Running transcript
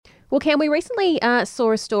Well, Cam, we recently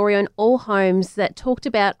saw a story on All Homes that talked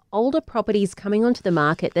about older properties coming onto the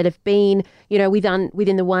market that have been,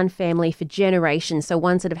 within the one family for generations, so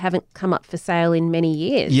ones that haven't come up for sale in many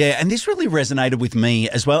years. Yeah, and this really resonated with me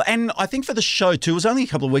as well. And I think for the show too, it was only a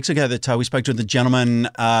couple of weeks ago that we spoke to the gentleman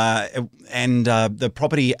and the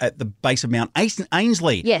property at the base of Mount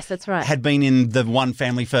Ainslie. Yes, that's right. Had been in the one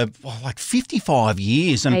family for like 55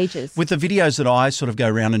 years. And ages. With the videos that I sort of go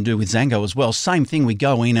around and do with Zango as well, same thing. We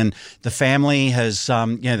go in and the family has,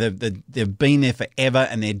 they've been there forever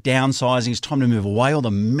and they're downsizing. It's time to move away. All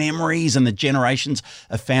the memories and the generations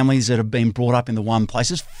of families that have been brought up in the one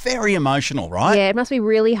place. It's very emotional, right? Yeah, it must be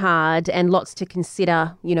really hard and lots to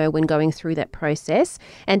consider, when going through that process.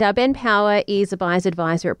 And Ben Power is a buyer's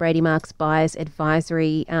advisor at Brady Marks Buyers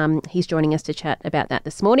Advisory. He's joining us to chat about that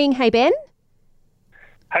this morning. Hey, Ben.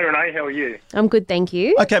 Hey Renee, how are you? I'm good, thank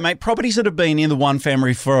you. Okay, mate, properties that have been in the one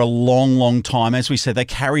family for a long, long time, as we said, they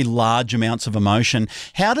carry large amounts of emotion.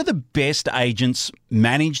 How do the best agents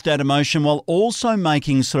manage that emotion while also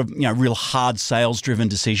making sort of, real hard sales-driven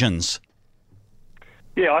decisions?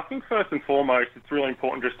 Yeah, I think first and foremost, it's really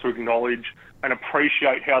important just to acknowledge and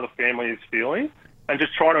appreciate how the family is feeling and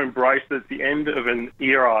just try to embrace that it's the end of an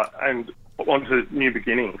era and onto new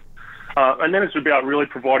beginnings. And then it's about really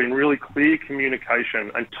providing really clear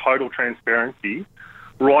communication and total transparency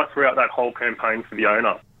right throughout that whole campaign for the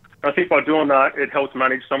owner. And I think by doing that, it helps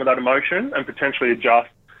manage some of that emotion and potentially adjust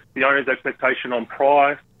the owner's expectation on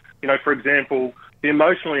price. For example, the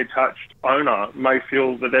emotionally attached owner may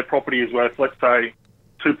feel that their property is worth, let's say,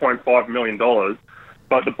 $2.5 million,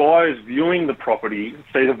 but the buyers viewing the property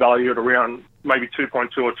see the value at around maybe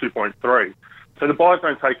 2.2 or 2.3. So the buyers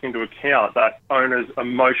don't take into account that owner's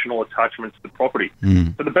emotional attachment to the property.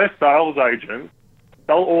 So the best sales agents,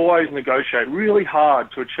 they'll always negotiate really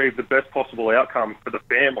hard to achieve the best possible outcome for the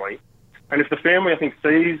family. And if the family, I think,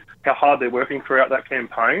 sees how hard they're working throughout that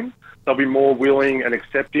campaign, they'll be more willing and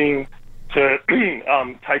accepting to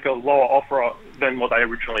take a lower offer than what they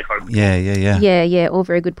originally hoped for. Yeah, all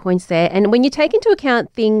very good points there. And when you take into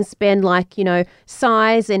account things, Ben, like,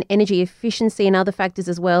 size and energy efficiency and other factors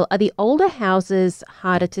as well, are the older houses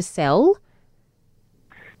harder to sell?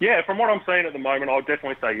 Yeah, from what I'm seeing at the moment, I'll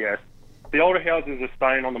definitely say yes. The older houses are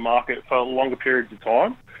staying on the market for longer periods of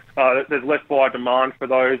time. There's less buyer demand for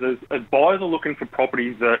those as buyers are looking for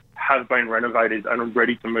properties that have been renovated and are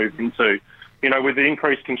ready to move into. With the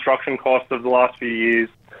increased construction costs of the last few years,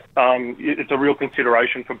 it's a real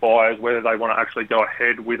consideration for buyers whether they want to actually go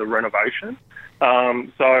ahead with a renovation.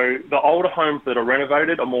 So the older homes that are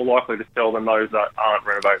renovated are more likely to sell than those that aren't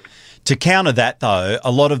renovated. To counter that, though,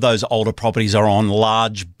 a lot of those older properties are on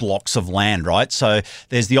large blocks of land, right? So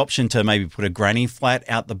there's the option to maybe put a granny flat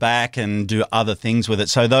out the back and do other things with it.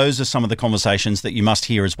 So those are some of the conversations that you must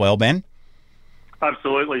hear as well, Ben?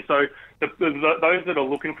 Absolutely. So those that are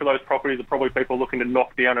looking for those properties are probably people looking to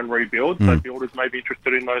knock down and rebuild. So builders may be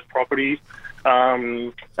interested in those properties.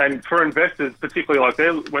 And for investors,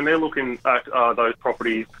 particularly when they're looking at those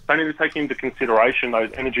properties, they need to take into consideration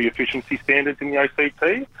those energy efficiency standards in the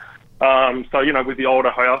ACT. So, with the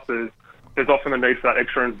older houses, there's often a need for that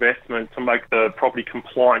extra investment to make the property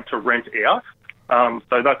compliant to rent out.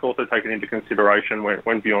 So that's also taken into consideration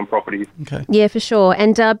when viewing properties. Okay. Yeah, for sure.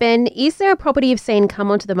 And Ben, is there a property you've seen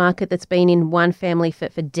come onto the market that's been in one family for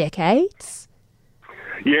decades?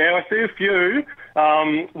 Yeah, I see a few.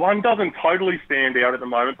 One doesn't totally stand out at the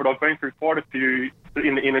moment, but I've been through quite a few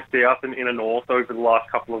in the inner south and inner north over the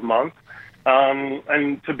last couple of months.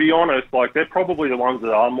 And to be honest, they're probably the ones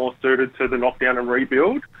that are more suited to the knockdown and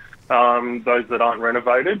rebuild, those that aren't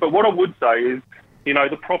renovated. But what I would say is,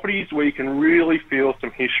 the properties where you can really feel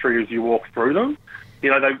some history as you walk through them, they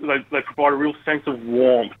provide a real sense of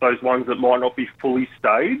warmth, those ones that might not be fully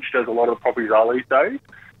staged, as a lot of the properties are these days.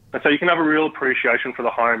 And so you can have a real appreciation for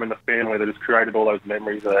the home and the family that has created all those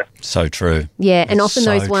memories there. So true. Yeah, and often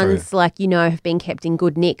So those ones, true. have been kept in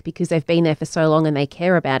good nick because they've been there for so long and they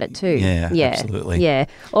care about it too. Yeah, absolutely. Yeah.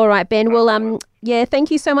 All right, Ben. Well,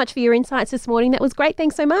 thank you so much for your insights this morning. That was great.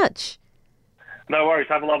 Thanks so much. No worries.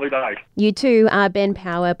 Have a lovely day. You too. Ben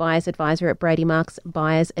Power, Buyers Advisor at Brady Marks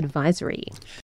Buyers Advisory.